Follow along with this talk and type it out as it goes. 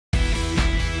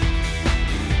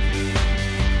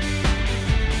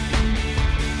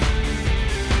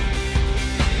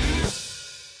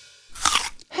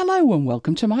Hello and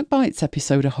welcome to Mac Bites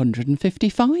episode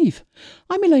 155.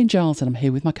 I'm Elaine Giles and I'm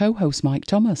here with my co-host Mike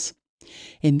Thomas.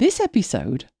 In this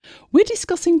episode, we're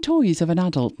discussing toys of an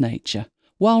adult nature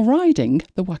while riding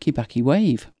the Wacky Backy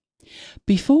Wave.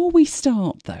 Before we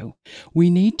start though,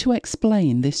 we need to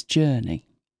explain this journey.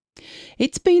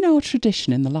 It's been our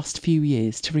tradition in the last few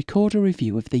years to record a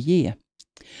review of the year.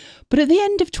 But at the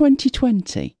end of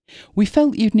 2020, we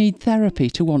felt you'd need therapy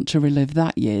to want to relive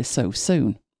that year so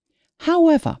soon.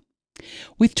 However,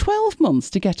 with 12 months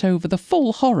to get over the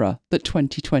full horror that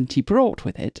 2020 brought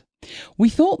with it, we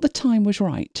thought the time was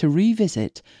right to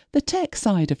revisit the tech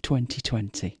side of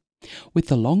 2020 with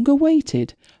the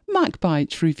long-awaited Mac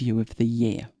Bites review of the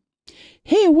year.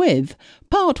 Herewith,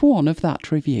 part 1 of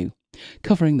that review,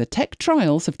 covering the tech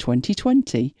trials of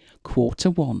 2020,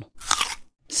 quarter 1.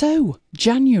 So,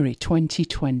 January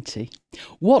 2020.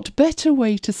 What better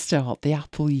way to start the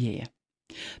Apple year?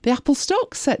 The Apple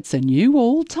stock sets a new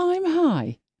all-time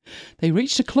high. They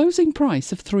reached a closing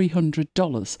price of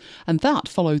 $300, and that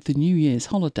followed the New Year's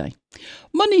holiday.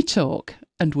 Money talk,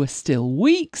 and we're still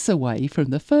weeks away from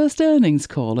the first earnings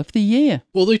call of the year.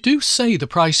 Well, they do say the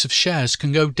price of shares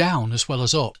can go down as well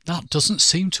as up. That doesn't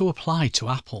seem to apply to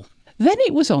Apple. Then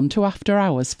it was on to After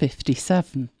Hours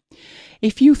 57.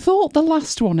 If you thought the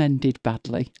last one ended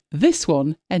badly, this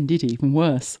one ended even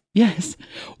worse. Yes,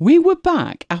 we were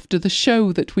back after the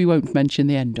show that we won't mention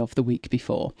the end of the week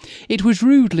before. It was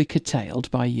rudely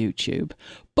curtailed by YouTube.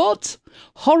 But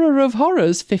Horror of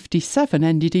Horrors 57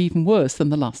 ended even worse than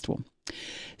the last one.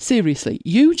 Seriously,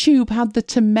 YouTube had the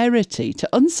temerity to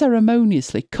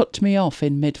unceremoniously cut me off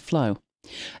in mid-flow.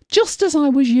 Just as I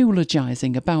was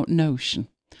eulogising about Notion,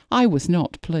 I was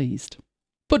not pleased.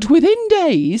 But within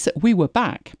days, we were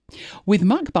back, with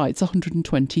Mac Bites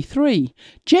 123,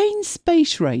 Jane's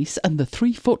Space Race and the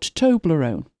 3-foot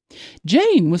Toblerone.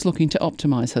 Jane was looking to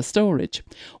optimise her storage,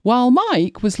 while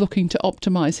Mike was looking to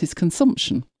optimise his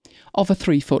consumption of a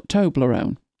 3-foot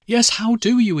Toblerone. Yes, how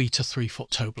do you eat a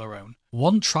 3-foot Toblerone?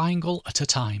 One triangle at a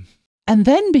time. And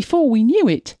then before we knew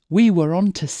it, we were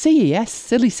on to CES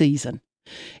silly season.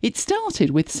 It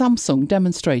started with Samsung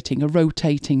demonstrating a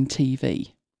rotating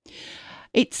TV.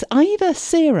 It's either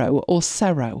Zero or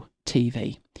Sero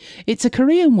TV. It's a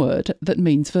Korean word that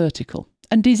means vertical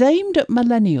and is aimed at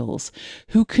millennials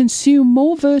who consume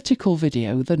more vertical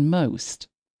video than most.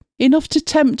 Enough to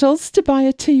tempt us to buy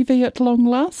a TV at long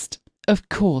last? Of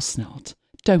course not.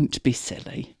 Don't be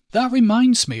silly. That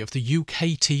reminds me of the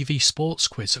UK TV sports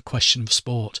quiz at Question of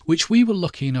Sport, which we were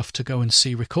lucky enough to go and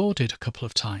see recorded a couple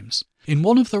of times. In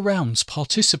one of the rounds,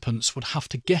 participants would have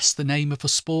to guess the name of a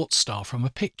sports star from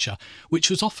a picture, which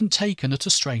was often taken at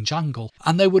a strange angle,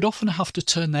 and they would often have to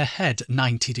turn their head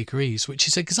 90 degrees, which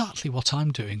is exactly what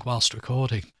I'm doing whilst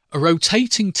recording. A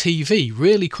rotating TV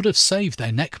really could have saved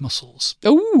their neck muscles.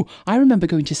 Oh, I remember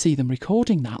going to see them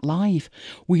recording that live.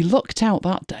 We lucked out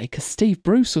that day because Steve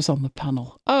Bruce was on the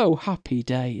panel. Oh, happy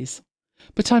days.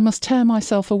 But I must tear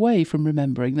myself away from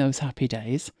remembering those happy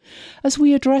days as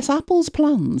we address Apple's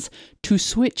plans to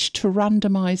switch to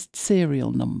randomised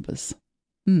serial numbers.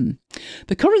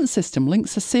 The current system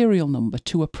links a serial number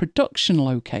to a production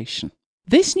location.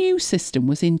 This new system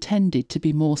was intended to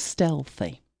be more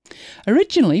stealthy.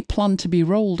 Originally planned to be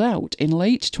rolled out in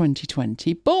late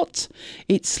 2020, but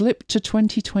it slipped to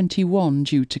 2021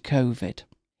 due to COVID.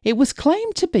 It was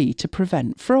claimed to be to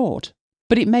prevent fraud,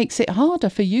 but it makes it harder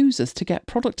for users to get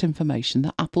product information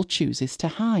that Apple chooses to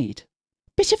hide.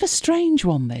 Bit of a strange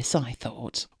one this, I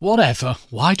thought. Whatever,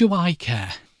 why do I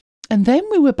care? And then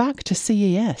we were back to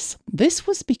CES. This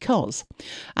was because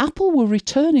Apple were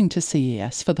returning to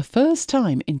CES for the first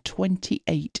time in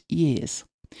 28 years.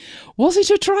 Was it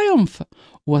a triumph?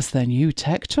 Was there new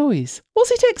tech toys? Was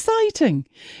it exciting?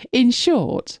 In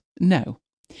short, no.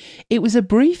 It was a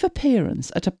brief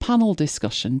appearance at a panel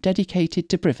discussion dedicated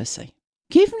to privacy.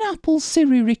 Given Apple's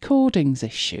Siri recordings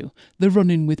issue, the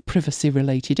run-in with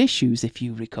privacy-related issues, if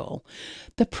you recall,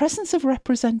 the presence of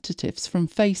representatives from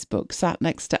Facebook sat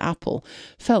next to Apple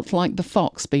felt like the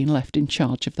fox being left in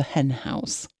charge of the hen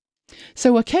house.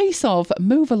 So a case of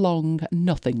move along,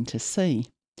 nothing to see.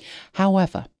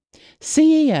 However,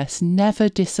 CES never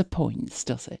disappoints,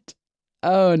 does it?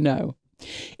 Oh no.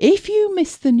 If you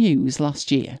missed the news last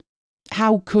year,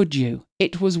 how could you?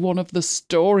 It was one of the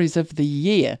stories of the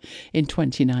year in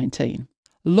 2019.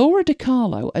 Laura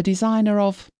DiCarlo, a designer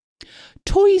of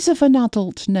Toys of an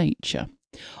Adult Nature,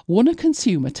 won a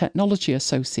Consumer Technology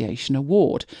Association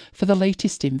award for the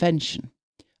latest invention.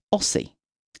 Aussie.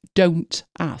 Don't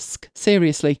ask.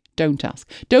 Seriously, don't ask.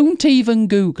 Don't even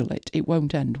Google it. It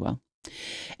won't end well.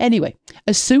 Anyway,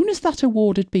 as soon as that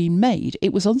award had been made,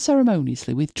 it was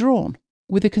unceremoniously withdrawn.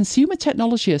 with the Consumer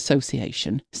Technology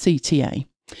Association, CTA,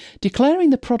 declaring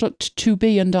the product to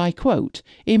be, and I quote,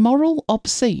 immoral,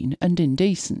 obscene and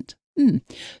indecent.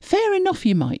 Fair enough,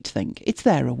 you might think. It's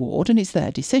their award and it's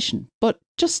their decision. But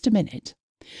just a minute.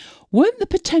 Weren't the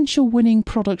potential winning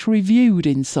product reviewed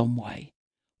in some way?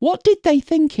 What did they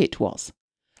think it was?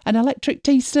 An electric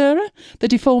tea stirrer? The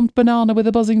deformed banana with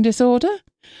a buzzing disorder?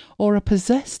 Or a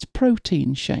possessed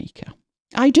protein shaker?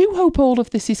 I do hope all of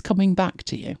this is coming back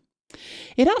to you.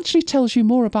 It actually tells you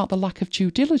more about the lack of due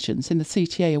diligence in the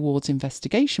CTA Awards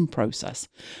investigation process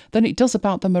than it does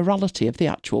about the morality of the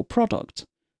actual product.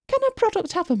 Can a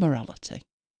product have a morality?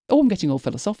 Oh, I'm getting all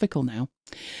philosophical now.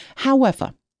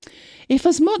 However, if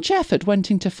as much effort went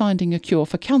into finding a cure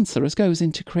for cancer as goes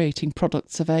into creating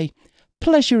products of a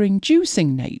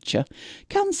pleasure-inducing nature,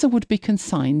 cancer would be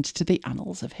consigned to the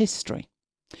annals of history.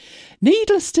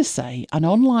 Needless to say, an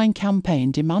online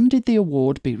campaign demanded the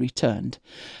award be returned,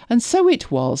 and so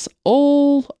it was,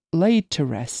 all laid to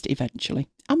rest eventually,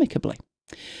 amicably.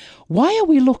 Why are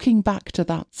we looking back to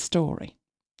that story?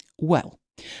 Well,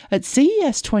 at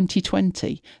CES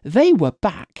 2020, they were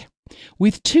back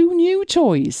with 2 new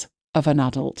toys of an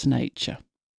adult nature.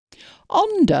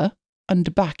 Onda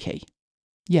and Baki.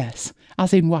 Yes,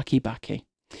 as in Wacky Baki.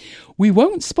 We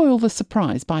won't spoil the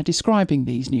surprise by describing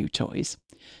these new toys.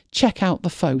 Check out the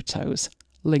photos,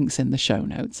 links in the show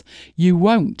notes. You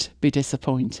won't be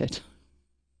disappointed.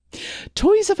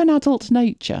 Toys of an adult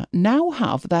nature now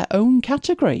have their own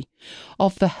category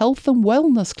of the health and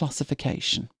wellness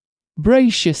classification.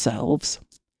 Brace yourselves.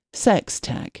 Sex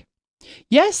tech.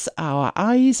 Yes, our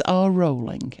eyes are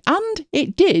rolling. And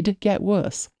it did get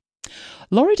worse.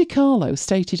 Laurie DiCarlo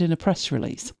stated in a press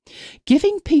release,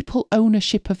 giving people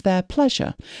ownership of their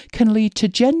pleasure can lead to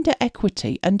gender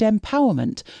equity and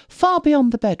empowerment far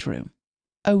beyond the bedroom.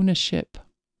 Ownership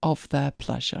of their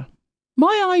pleasure.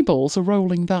 My eyeballs are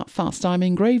rolling that fast I'm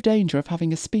in grave danger of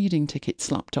having a speeding ticket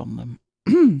slapped on them.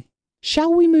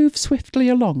 Shall we move swiftly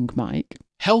along, Mike?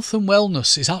 Health and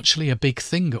wellness is actually a big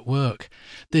thing at work.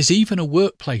 There's even a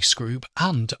workplace group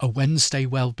and a Wednesday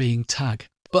wellbeing tag.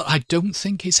 But I don't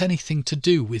think it's anything to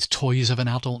do with toys of an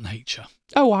adult nature.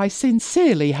 Oh, I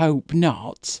sincerely hope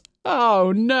not.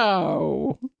 Oh,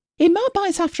 no. In Matt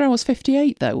Bites After Hours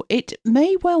 58, though, it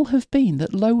may well have been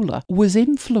that Lola was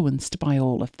influenced by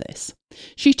all of this.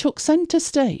 She took centre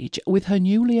stage with her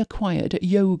newly acquired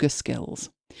yoga skills.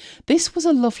 This was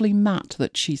a lovely mat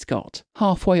that she's got,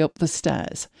 halfway up the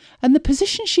stairs, and the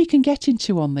positions she can get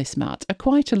into on this mat are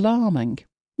quite alarming.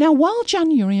 Now, while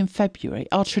January and February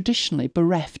are traditionally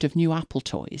bereft of new Apple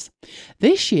toys,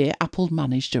 this year Apple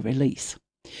managed a release.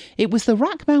 It was the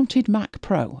rack-mounted Mac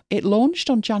Pro. It launched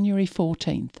on January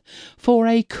 14th for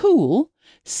a cool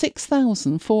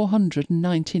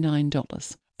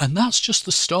 $6,499. And that's just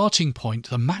the starting point.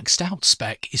 The maxed out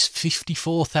spec is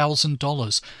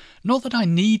 $54,000. Not that I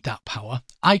need that power.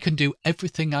 I can do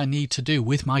everything I need to do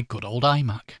with my good old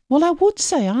iMac. Well, I would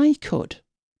say I could.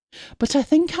 But I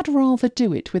think I'd rather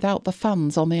do it without the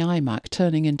fans on the iMac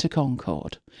turning into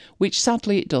Concorde, which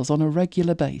sadly it does on a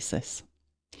regular basis.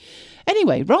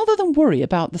 Anyway, rather than worry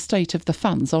about the state of the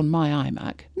fans on my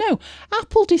iMac, no,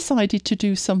 Apple decided to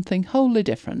do something wholly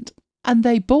different. And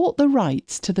they bought the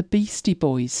rights to the Beastie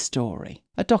Boys story,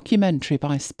 a documentary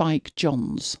by Spike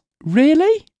Jonze.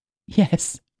 Really?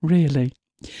 Yes, really.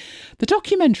 The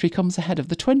documentary comes ahead of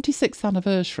the 26th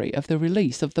anniversary of the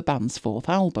release of the band's 4th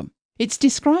album. It's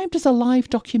described as a live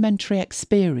documentary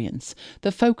experience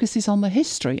that focuses on the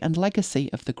history and legacy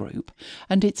of the group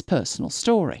and its personal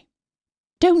story.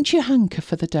 Don't you hanker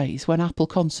for the days when Apple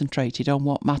concentrated on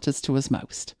what matters to us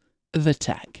most? The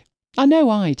tech. I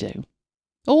know I do.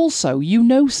 Also, you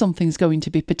know something's going to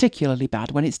be particularly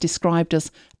bad when it's described as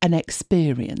an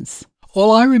experience.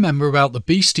 All I remember about the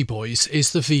Beastie Boys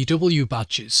is the VW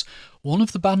badges. One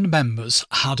of the band members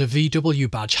had a VW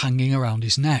badge hanging around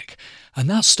his neck, and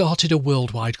that started a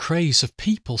worldwide craze of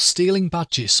people stealing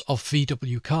badges of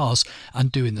VW cars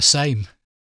and doing the same.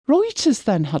 Reuters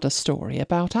then had a story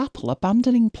about Apple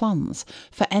abandoning plans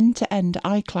for end-to-end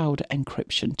iCloud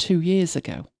encryption 2 years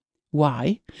ago.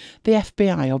 Why? The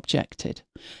FBI objected.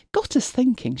 Got us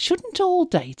thinking, shouldn't all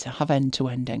data have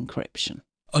end-to-end encryption?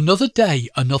 Another day,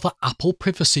 another Apple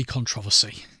privacy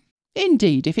controversy.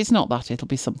 Indeed, if it's not that, it'll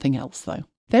be something else, though.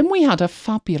 Then we had a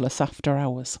fabulous After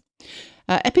Hours.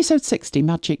 Episode 60,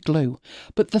 Magic Glue.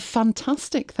 But the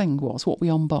fantastic thing was what we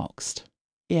unboxed.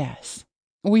 Yes,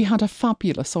 we had a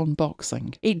fabulous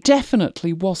unboxing. It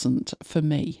definitely wasn't for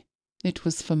me. It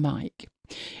was for Mike.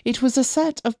 It was a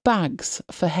set of bags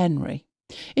for Henry.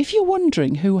 If you're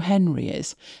wondering who Henry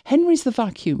is, Henry's the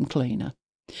vacuum cleaner.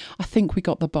 I think we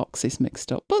got the boxes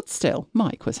mixed up, but still,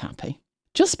 Mike was happy.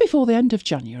 Just before the end of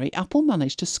January, Apple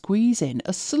managed to squeeze in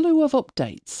a slew of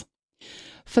updates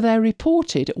for their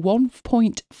reported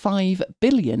 1.5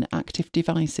 billion active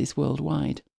devices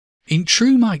worldwide. In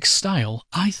true Mike style,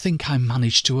 I think I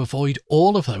managed to avoid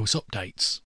all of those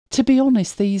updates. To be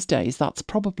honest, these days that's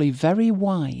probably very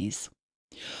wise.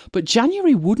 But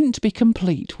January wouldn't be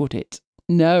complete, would it?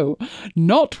 No,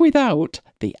 not without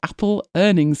the Apple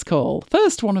earnings call,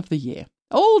 first one of the year.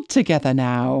 All together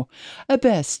now, a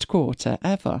best quarter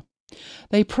ever.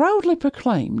 They proudly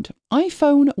proclaimed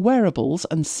iPhone wearables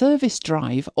and service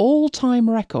drive all-time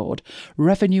record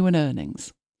revenue and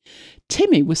earnings.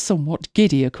 Timmy was somewhat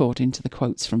giddy according to the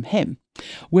quotes from him.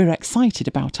 We're excited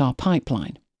about our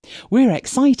pipeline. We're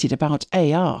excited about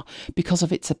AR because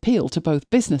of its appeal to both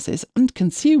businesses and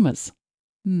consumers.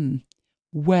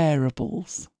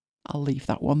 Wearables. I'll leave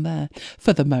that one there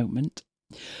for the moment.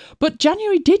 But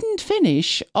January didn't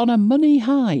finish on a money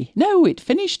high. No, it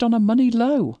finished on a money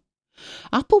low.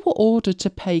 Apple were ordered to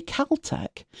pay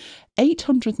Caltech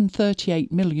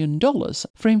 $838 million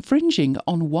for infringing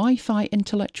on Wi-Fi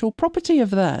intellectual property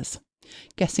of theirs.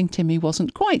 Guessing Timmy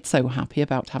wasn't quite so happy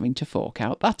about having to fork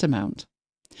out that amount.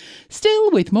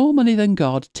 Still, with more money than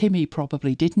God, Timmy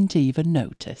probably didn't even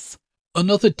notice.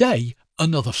 Another day,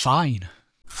 another fine.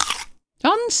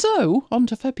 And so, on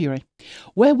to February,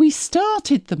 where we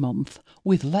started the month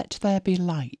with Let There Be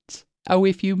Light. Oh,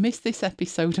 if you missed this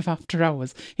episode of After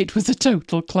Hours, it was a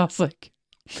total classic.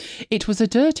 It was a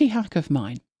dirty hack of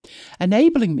mine,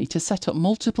 enabling me to set up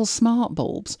multiple smart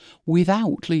bulbs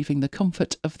without leaving the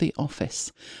comfort of the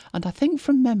office. And I think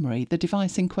from memory, the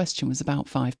device in question was about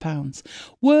 £5.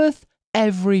 Worth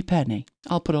every penny.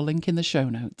 I'll put a link in the show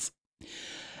notes.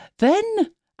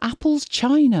 Then Apple's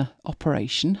China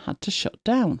operation had to shut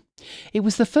down. It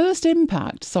was the first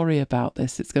impact, sorry about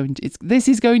this, this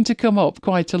is going to come up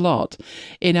quite a lot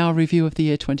in our review of the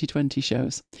year 2020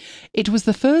 shows. It was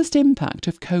the first impact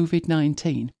of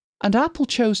COVID-19, and Apple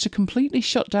chose to completely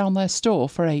shut down their store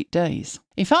for 8 days.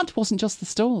 In fact, it wasn't just the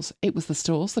stores, it was the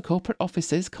stores, the corporate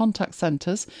offices, contact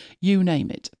centres, you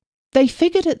name it. They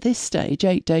figured at this stage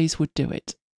 8 days would do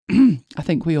it. I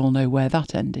think we all know where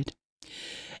that ended.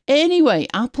 Anyway,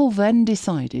 Apple then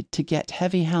decided to get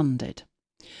heavy-handed.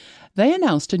 They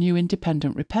announced a new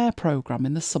independent repair program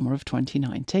in the summer of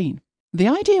 2019. The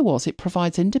idea was it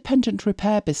provides independent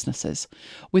repair businesses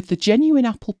with the genuine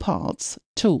Apple parts,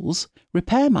 tools,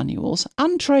 repair manuals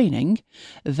and training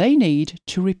they need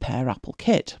to repair Apple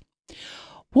kit.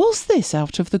 Was this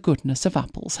out of the goodness of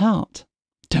Apple's heart?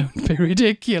 Don't be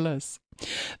ridiculous.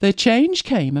 The change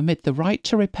came amid the right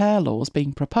to repair laws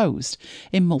being proposed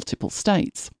in multiple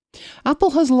states.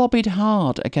 Apple has lobbied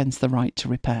hard against the right to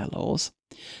repair laws.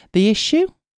 The issue?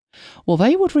 Well,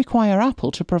 they would require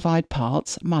Apple to provide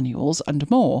parts, manuals and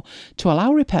more to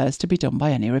allow repairs to be done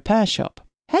by any repair shop.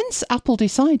 Hence, Apple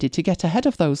decided to get ahead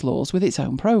of those laws with its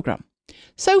own program.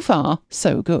 So far,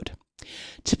 so good.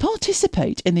 To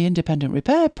participate in the independent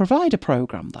repair provider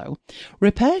program, though,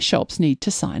 repair shops need to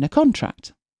sign a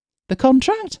contract. The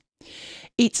contract?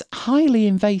 It's highly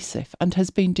invasive and has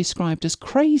been described as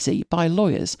crazy by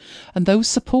lawyers and those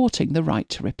supporting the right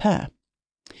to repair.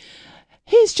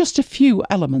 Here's just a few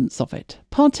elements of it.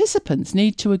 Participants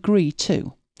need to agree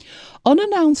to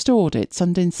unannounced audits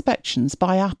and inspections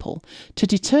by Apple to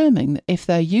determine if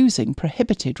they're using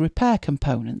prohibited repair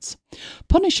components,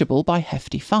 punishable by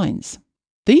hefty fines.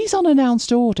 These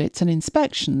unannounced audits and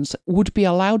inspections would be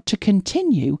allowed to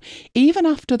continue even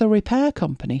after the repair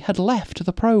company had left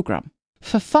the programme,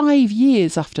 for 5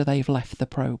 years after they've left the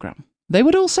programme. They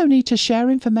would also need to share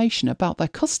information about their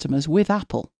customers with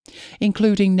Apple,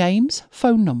 including names,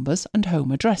 phone numbers and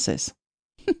home addresses.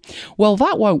 Well,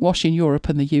 that won't wash in Europe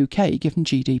and the UK given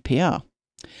GDPR.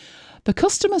 The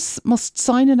customers must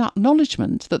sign an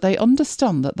acknowledgement that they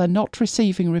understand that they're not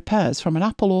receiving repairs from an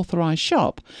Apple authorised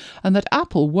shop and that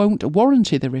Apple won't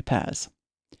warranty the repairs.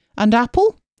 And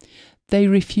Apple? They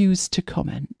refused to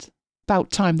comment.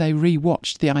 About time they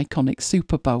re-watched the iconic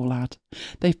Super Bowl ad.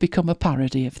 They've become a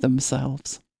parody of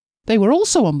themselves. They were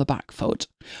also on the back foot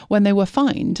when they were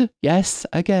fined, yes,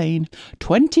 again,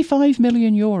 €25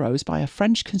 million by a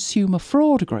French consumer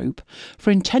fraud group for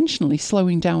intentionally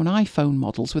slowing down iPhone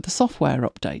models with a software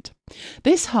update.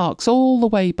 This harks all the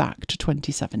way back to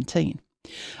 2017.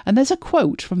 And there's a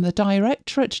quote from the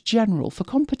Directorate General for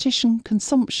Competition,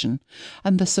 Consumption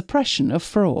and the Suppression of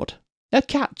Fraud. A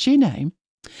catchy name.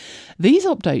 These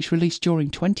updates released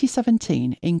during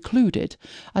 2017 included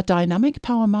a dynamic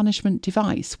power management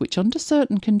device which under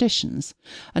certain conditions,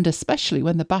 and especially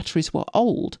when the batteries were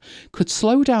old, could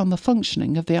slow down the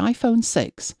functioning of the iPhone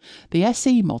 6, the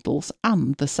SE models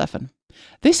and the 7.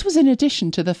 This was in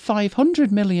addition to the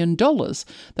 $500 million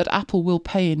that Apple will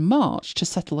pay in March to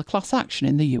settle a class action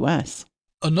in the US.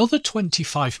 Another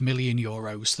 €25 million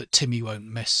that Timmy won't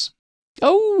miss.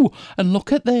 Oh, and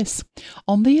look at this.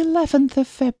 On the 11th of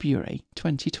February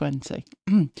 2020,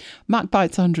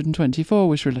 MacBytes 124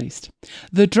 was released.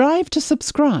 The drive to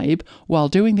subscribe while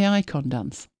doing the icon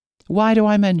dance. Why do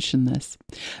I mention this?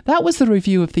 That was the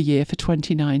review of the year for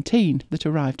 2019 that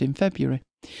arrived in February.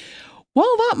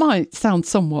 While that might sound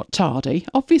somewhat tardy,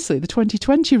 obviously the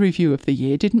 2020 review of the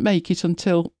year didn't make it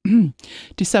until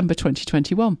December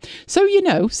 2021.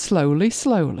 So,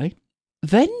 slowly.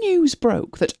 Then news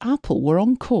broke that Apple were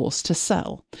on course to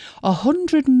sell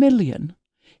 100 million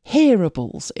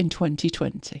hearables in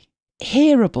 2020.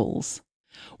 Hearables.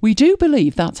 We do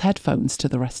believe that's headphones to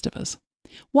the rest of us.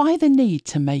 Why the need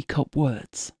to make up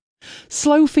words?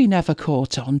 Slofi never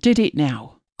caught on, did it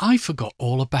now? I forgot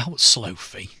all about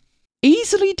Slofi.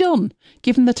 Easily done,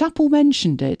 given that Apple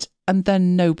mentioned it and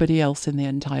then nobody else in the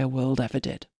entire world ever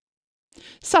did.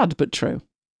 Sad but true.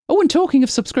 Oh, and talking of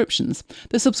subscriptions,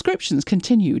 the subscriptions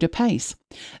continued apace.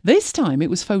 This time it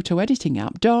was photo editing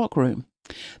app Darkroom.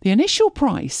 The initial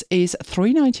price is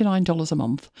 $3.99 a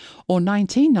month or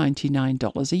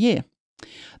 $19.99 a year.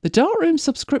 The Darkroom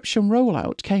subscription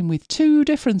rollout came with two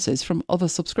differences from other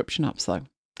subscription apps though.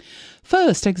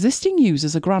 First, existing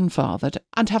users are grandfathered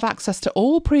and have access to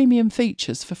all premium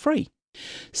features for free.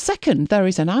 Second, there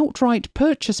is an outright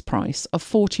purchase price of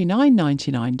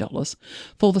 $49.99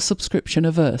 for the subscription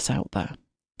averse out there.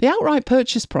 The outright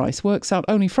purchase price works out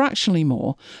only fractionally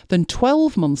more than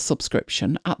 12 months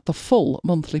subscription at the full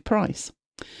monthly price.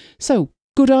 So,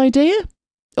 good idea?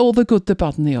 Or the good, the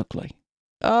bad and the ugly?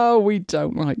 Oh, we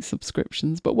don't like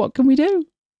subscriptions, but what can we do?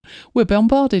 We're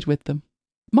bombarded with them.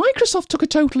 Microsoft took a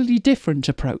totally different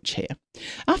approach here.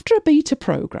 After a beta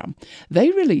program,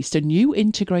 they released a new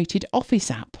integrated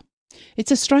Office app.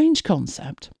 It's a strange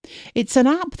concept. It's an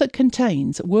app that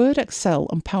contains Word, Excel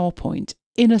and PowerPoint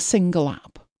in a single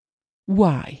app.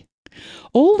 Why?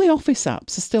 All the Office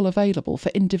apps are still available for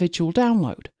individual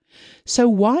download. So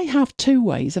why have two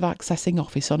ways of accessing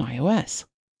Office on iOS?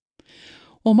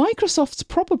 Well, Microsoft's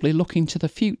probably looking to the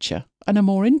future and a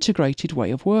more integrated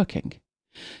way of working.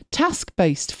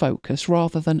 Task-based focus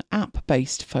rather than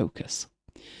app-based focus.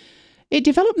 It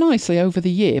developed nicely over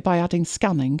the year by adding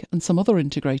scanning and some other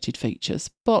integrated features,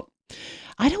 but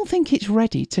I don't think it's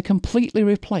ready to completely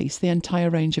replace the entire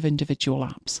range of individual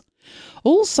apps.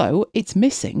 Also, it's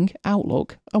missing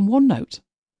Outlook and OneNote.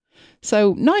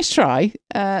 So, nice try,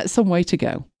 some way to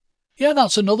go. Yeah,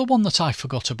 that's another one that I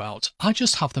forgot about. I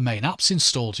just have the main apps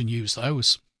installed and use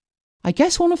those. I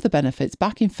guess one of the benefits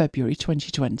back in February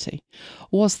 2020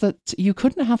 was that you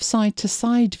couldn't have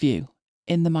side-to-side view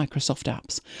in the Microsoft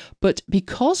apps. But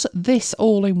because this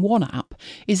all-in-one app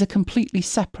is a completely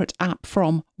separate app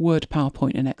from Word,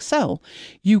 PowerPoint and Excel,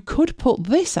 you could put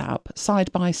this app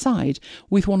side by side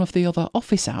with one of the other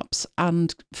Office apps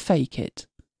and fake it.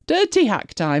 Dirty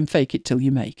hack time, fake it till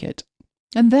you make it.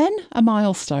 And then a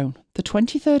milestone. The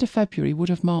 23rd of February would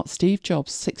have marked Steve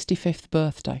Jobs' 65th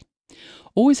birthday.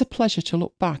 Always a pleasure to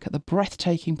look back at the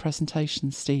breathtaking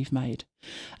presentations Steve made.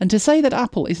 And to say that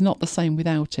Apple is not the same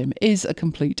without him is a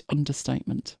complete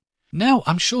understatement. Now,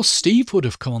 I'm sure Steve would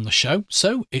have come on the show,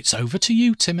 so it's over to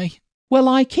you, Timmy. Well,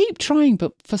 I keep trying,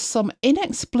 but for some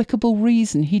inexplicable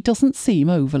reason, he doesn't seem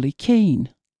overly keen.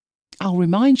 I'll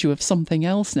remind you of something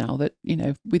else now that,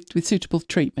 with suitable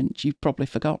treatment, you've probably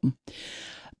forgotten.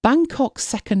 Bangkok's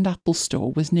second Apple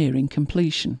store was nearing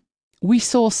completion. We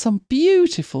saw some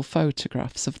beautiful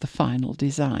photographs of the final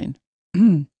design.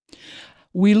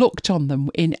 We looked on them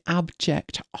in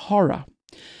abject horror.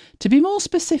 To be more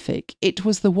specific, it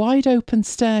was the wide open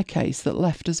staircase that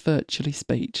left us virtually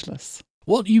speechless.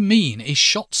 What you mean is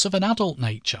shots of an adult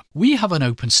nature. We have an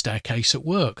open staircase at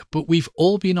work, but we've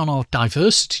all been on our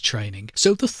diversity training,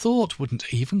 so the thought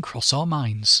wouldn't even cross our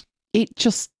minds. It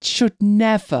just should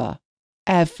never,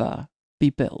 ever be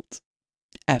built.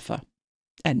 Ever.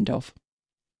 End of.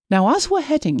 Now, as we're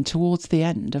heading towards the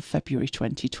end of February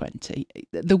 2020,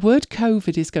 the word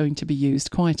COVID is going to be used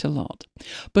quite a lot.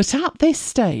 But at this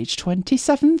stage,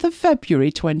 27th of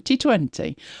February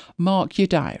 2020, mark your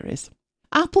diaries.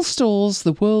 Apple stores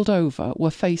the world over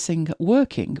were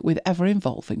working with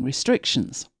ever-evolving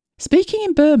restrictions. Speaking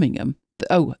in Birmingham,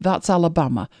 that's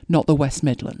Alabama, not the West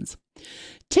Midlands,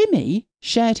 Timmy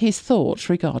shared his thoughts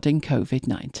regarding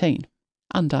COVID-19.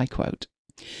 And I quote,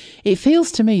 "It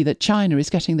feels to me that China is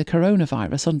getting the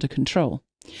coronavirus under control.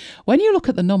 When you look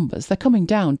at the numbers, they're coming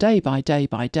down day by day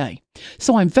by day.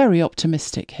 So I'm very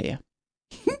optimistic here."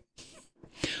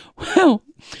 Well,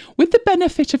 with the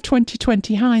benefit of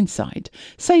 2020 hindsight,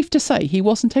 safe to say he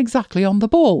wasn't exactly on the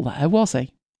ball there, was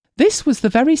he? This was the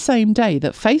very same day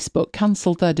that Facebook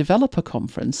cancelled their developer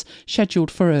conference, scheduled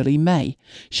for early May,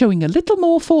 showing a little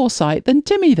more foresight than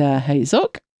Timmy there, hey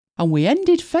Zuck. And we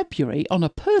ended February on a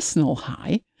personal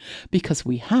high because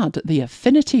we had the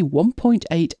Affinity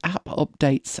 1.8 app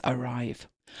updates arrive.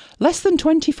 Less than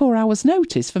 24 hours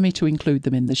notice for me to include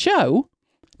them in the show.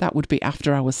 That would be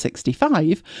after hours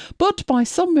 65, but by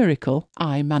some miracle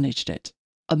I managed it.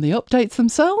 And the updates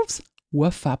themselves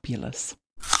were fabulous.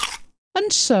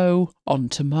 And so, on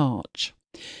to March.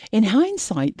 In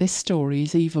hindsight, this story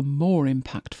is even more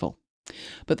impactful.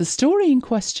 But the story in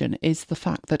question is the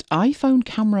fact that iPhone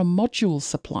camera module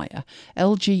supplier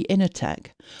LG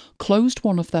Innotek closed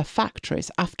one of their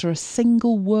factories after a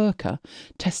single worker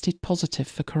tested positive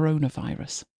for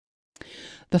coronavirus.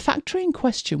 The factory in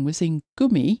question was in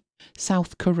Gumi,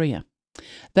 South Korea.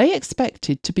 They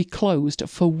expected to be closed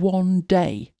for 1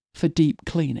 day for deep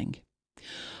cleaning.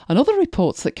 And other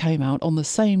reports that came out on the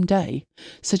same day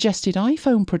suggested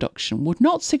iPhone production would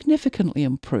not significantly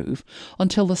improve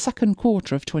until the second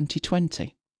quarter of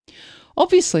 2020.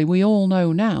 Obviously, we all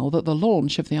know now that the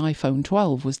launch of the iPhone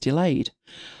 12 was delayed,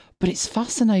 but it's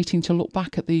fascinating to look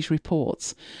back at these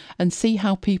reports and see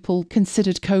how people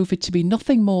considered COVID to be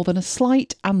nothing more than a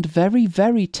slight and very,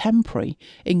 very temporary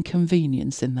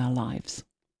inconvenience in their lives.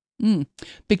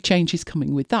 Big changes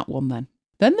coming with that one then.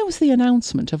 Then there was the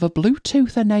announcement of a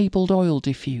Bluetooth-enabled oil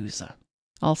diffuser.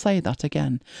 I'll say that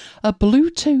again. A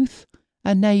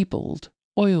Bluetooth-enabled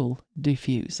oil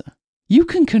diffuser. You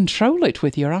can control it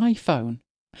with your iPhone.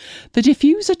 The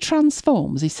diffuser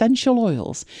transforms essential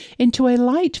oils into a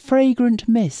light fragrant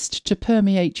mist to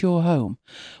permeate your home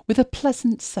with a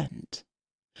pleasant scent.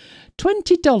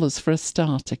 $20 for a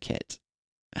starter kit.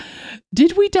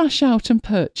 Did we dash out and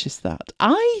purchase that?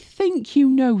 I think you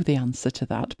know the answer to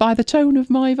that by the tone of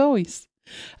my voice.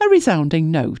 A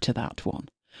resounding no to that one.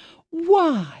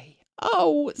 Why?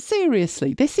 Oh,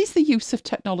 seriously, this is the use of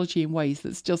technology in ways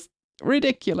that's just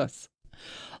ridiculous.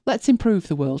 Let's improve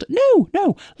the world.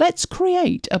 No, let's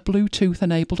create a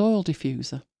Bluetooth-enabled oil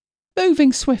diffuser.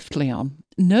 Moving swiftly on,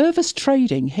 nervous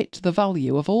trading hit the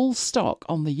value of all stock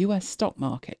on the US stock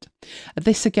market.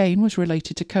 This again was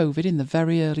related to COVID in the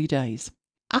very early days.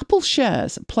 Apple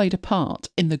shares played a part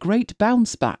in the great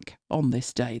bounce back on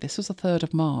this day. This was the 3rd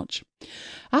of March.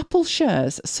 Apple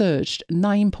shares surged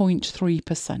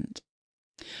 9.3%.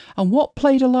 And what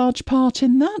played a large part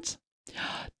in that?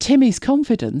 Timmy's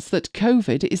confidence that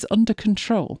COVID is under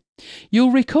control.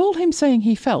 You'll recall him saying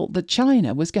he felt that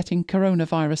China was getting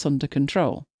coronavirus under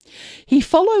control. He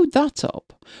followed that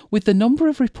up with the number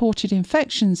of reported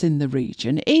infections in the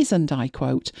region is, and I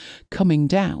quote, coming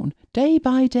down day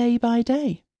by day by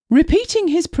day. Repeating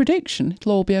his prediction,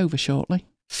 it'll all be over shortly.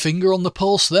 Finger on the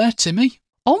pulse there, Timmy.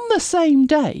 On the same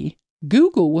day,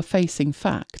 Google were facing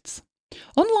facts.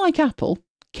 Unlike Apple,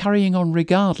 carrying on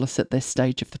regardless at this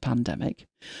stage of the pandemic,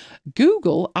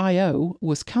 Google I.O.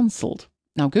 was cancelled.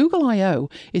 Now, Google I.O.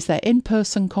 is their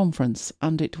in-person conference,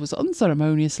 and it was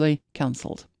unceremoniously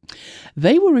cancelled.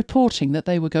 They were reporting that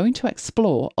they were going to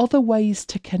explore other ways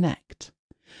to connect.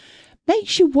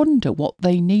 Makes you wonder what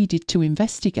they needed to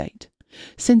investigate,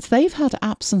 since they've had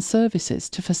apps and services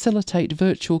to facilitate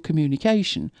virtual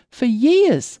communication for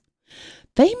years.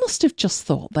 They must have just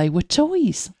thought they were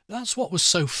toys. That's what was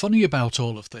so funny about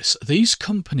all of this. These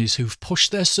companies who've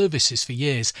pushed their services for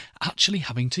years actually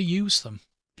having to use them.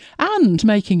 And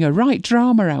making a right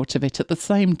drama out of it at the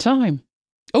same time.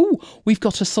 Oh, we've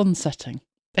got a sun setting.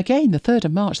 Again, the 3rd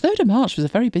of March. 3rd of March was a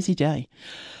very busy day.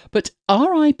 But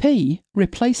RIP,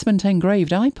 replacement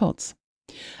engraved iPods.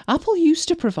 Apple used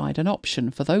to provide an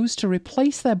option for those to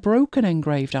replace their broken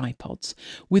engraved iPods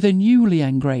with a newly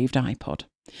engraved iPod.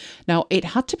 Now, it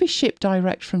had to be shipped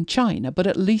direct from China, but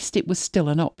at least it was still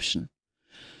an option.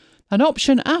 An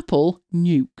option Apple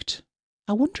nuked.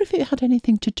 I wonder if it had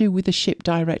anything to do with the ship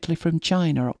directly from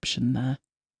China option there.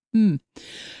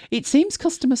 It seems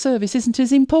customer service isn't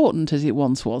as important as it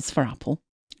once was for Apple.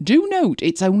 Do note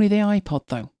it's only the iPod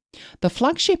though. The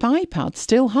flagship iPad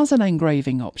still has an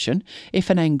engraving option if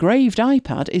an engraved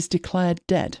iPad is declared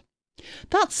dead.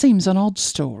 That seems an odd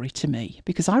story to me,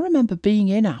 because I remember being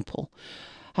in Apple,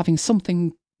 having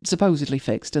something supposedly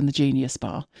fixed in the Genius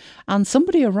Bar, and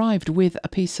somebody arrived with a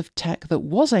piece of tech that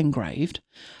was engraved,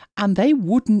 and they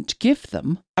wouldn't give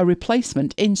them a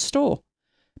replacement in store.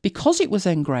 Because it was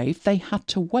engraved, they had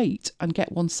to wait and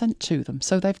get one sent to them,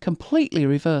 so they've completely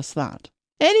reversed that.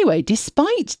 Anyway,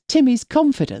 despite Timmy's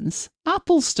confidence,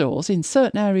 Apple stores in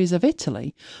certain areas of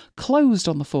Italy closed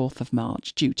on the 4th of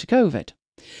March due to COVID.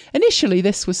 Initially,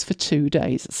 this was for 2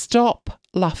 days. Stop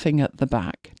laughing at the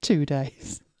back. 2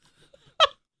 days.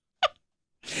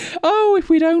 Oh, if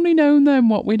we'd only known then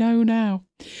what we know now.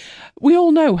 We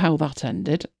all know how that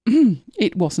ended.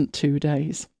 It wasn't 2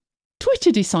 days.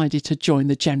 Twitter decided to join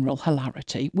the general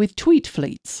hilarity with tweet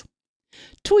fleets.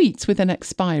 Tweets with an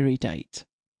expiry date.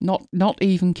 Not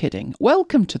even kidding.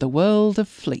 Welcome to the world of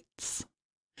fleets.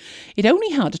 It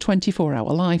only had a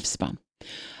 24-hour lifespan.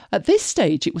 At this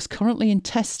stage, it was currently in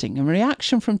testing, and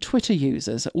reaction from Twitter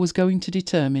users was going to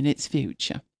determine its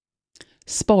future.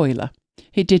 Spoiler,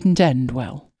 it didn't end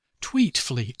well. Tweet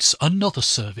fleets, another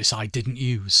service I didn't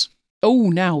use. Oh,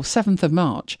 now, 7th of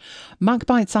March,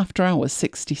 MacBites After Hours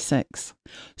 66.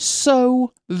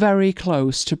 So very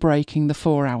close to breaking the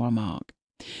 4-hour mark.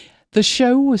 The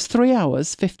show was 3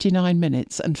 hours, 59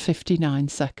 minutes and 59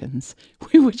 seconds.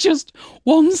 We were just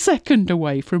 1 second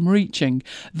away from reaching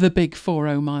the big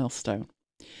 4-0 milestone.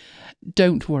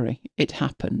 Don't worry, it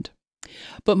happened.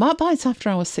 But MacBites After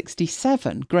Hours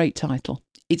 67, great title.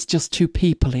 It's just too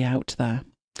peoply out there.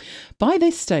 By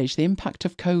this stage, the impact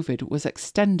of COVID was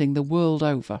extending the world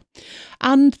over.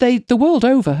 And the world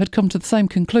over had come to the same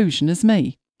conclusion as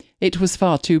me. It was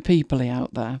far too peoply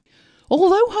out there.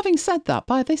 Although, having said that,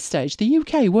 by this stage, the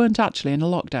UK weren't actually in a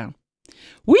lockdown.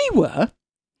 We were.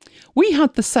 We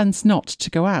had the sense not to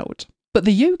go out. But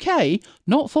the UK,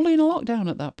 not fully in a lockdown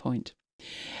at that point.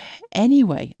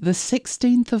 Anyway, the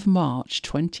 16th of March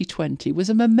 2020 was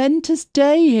a momentous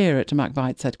day here at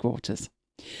MacBites headquarters.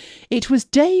 It was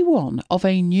day 1 of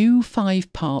a new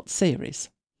 5-part series.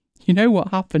 You know what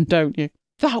happened, don't you?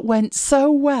 That went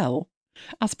so well.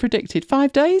 As predicted,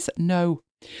 5 days? No.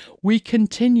 We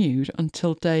continued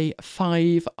until day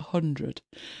 500.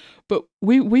 But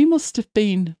we must have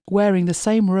been wearing the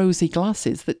same rosy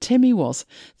glasses that Timmy was,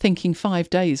 thinking 5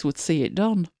 days would see it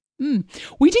done.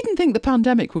 We didn't think the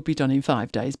pandemic would be done in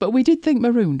 5 days, but we did think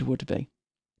Marooned would be.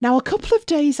 Now, a couple of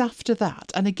days after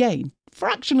that, and again,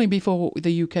 fractionally before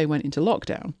the UK went into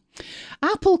lockdown,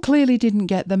 Apple clearly didn't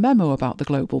get the memo about the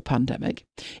global pandemic.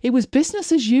 It was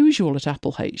business as usual at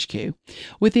Apple HQ,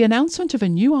 with the announcement of a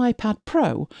new iPad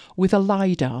Pro with a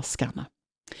LiDAR scanner.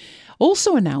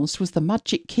 Also announced was the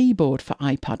Magic Keyboard for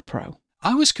iPad Pro.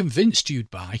 I was convinced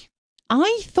you'd buy.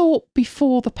 I thought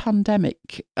before the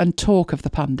pandemic and talk of the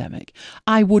pandemic,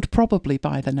 I would probably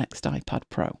buy the next iPad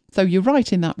Pro. So you're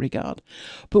right in that regard.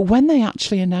 But when they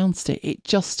actually announced it, it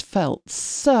just felt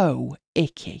so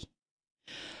icky.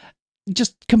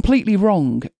 Just completely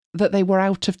wrong that they were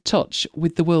out of touch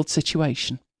with the world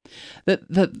situation. That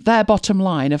their bottom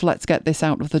line of let's get this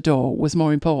out of the door was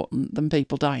more important than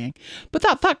people dying. But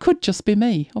that could just be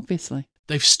me, obviously.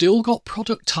 They've still got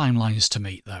product timelines to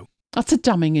meet, though. That's a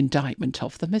damning indictment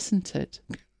of them, isn't it?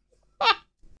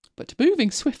 But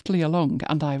moving swiftly along,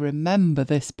 and I remember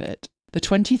this bit, the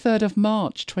 23rd of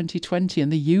March 2020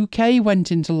 and the UK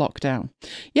went into lockdown.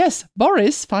 Yes,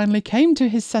 Boris finally came to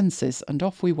his senses and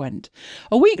off we went.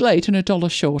 A week late and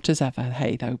 $1 short as ever.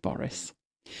 Hey though, Boris.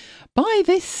 By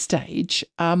this stage,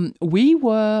 we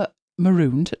were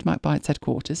marooned at MacBites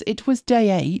headquarters. It was day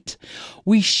 8.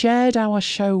 We shared our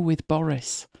show with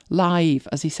Boris live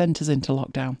as he sent us into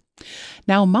lockdown.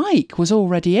 Now, Mike was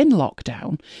already in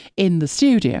lockdown in the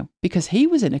studio because he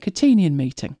was in a Catenian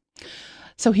meeting.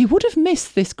 So he would have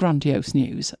missed this grandiose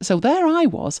news. So there I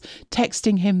was,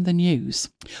 texting him the news,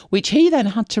 which he then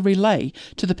had to relay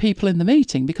to the people in the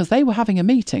meeting because they were having a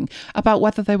meeting about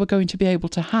whether they were going to be able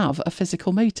to have a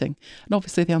physical meeting. And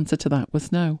obviously the answer to that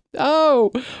was no.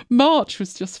 Oh, March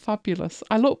was just fabulous.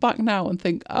 I look back now and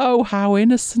think, oh, how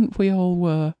innocent we all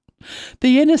were.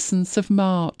 The innocence of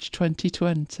March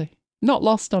 2020. Not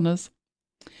lost on us.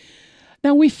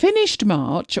 Now, we finished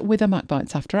March with a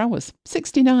MacBites After Hours,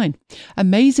 69.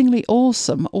 Amazingly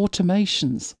awesome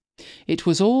automations. It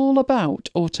was all about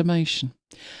automation,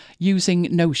 using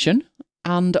Notion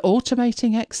and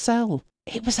automating Excel.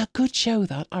 It was a good show,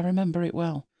 that. I remember it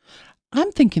well.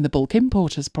 I'm thinking the bulk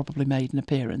importers probably made an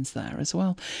appearance there as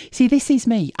well. See, this is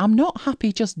me. I'm not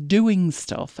happy just doing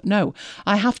stuff. No,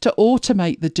 I have to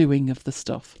automate the doing of the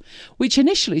stuff, which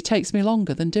initially takes me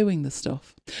longer than doing the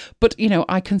stuff. But,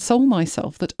 I console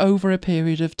myself that over a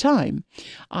period of time,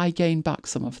 I gain back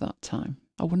some of that time.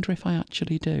 I wonder if I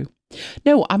actually do.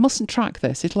 No, I mustn't track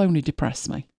this. It'll only depress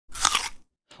me.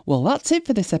 Well, that's it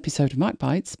for this episode of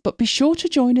MacBites, but be sure to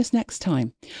join us next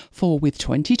time for With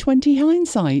 2020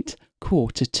 Hindsight,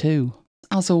 Quarter 2.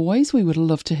 as always, we would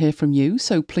love to hear from you,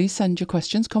 so please send your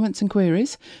questions, comments and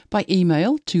queries by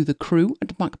email to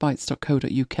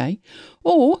thecrew@macbytes.co.uk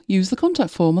or use the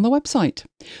contact form on the website.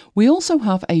 We also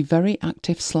have a very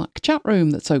active Slack chat room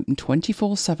that's open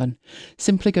 24/7.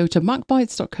 Simply go to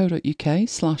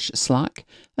macbytes.co.uk/Slack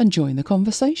and join the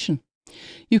conversation.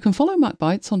 You can follow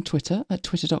MacBytes on Twitter at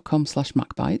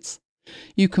twitter.com/MacBytes.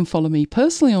 You can follow me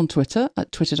personally on Twitter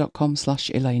at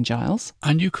twitter.com/Elaine Giles.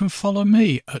 And you can follow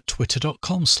me at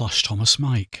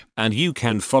twitter.com/ThomasMike. And you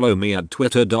can follow me at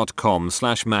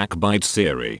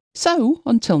twitter.com/MacBytesSiri. So,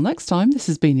 until next time, this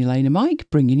has been Elaine and Mike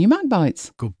bringing you MacBytes.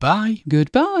 Goodbye.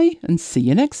 Goodbye, and see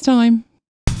you next time.